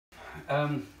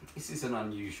This is an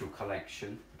unusual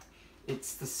collection.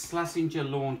 It's the Slazenger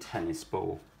lawn tennis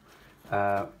ball,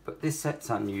 but this set's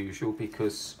unusual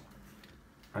because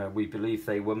we believe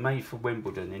they were made for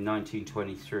Wimbledon in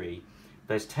 1923.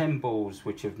 There's 10 balls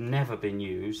which have never been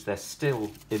used. They're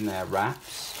still in their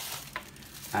wraps,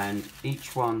 and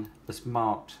each one is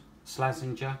marked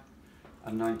Slazenger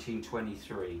and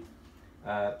 1923.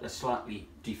 They're slightly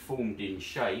deformed in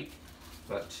shape,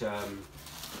 but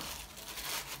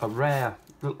a rare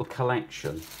little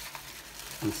collection.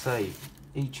 And say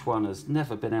each one has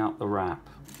never been out the wrap.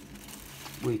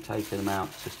 We've taken them out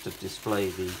just to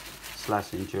display the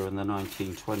Slazenger and the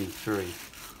 1923,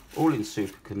 all in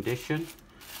super condition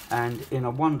and in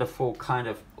a wonderful kind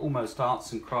of almost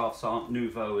arts and crafts, Art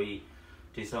Nouveau-y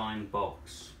design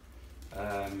box.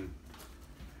 A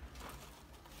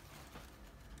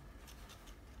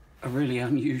really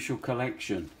unusual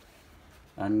collection,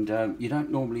 and you don't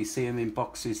normally see them in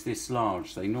boxes this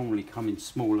large. They normally come in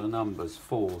smaller numbers,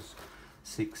 4s,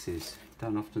 6s.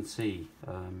 Don't often see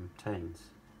 10s.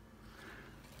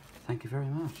 Thank you very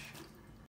much.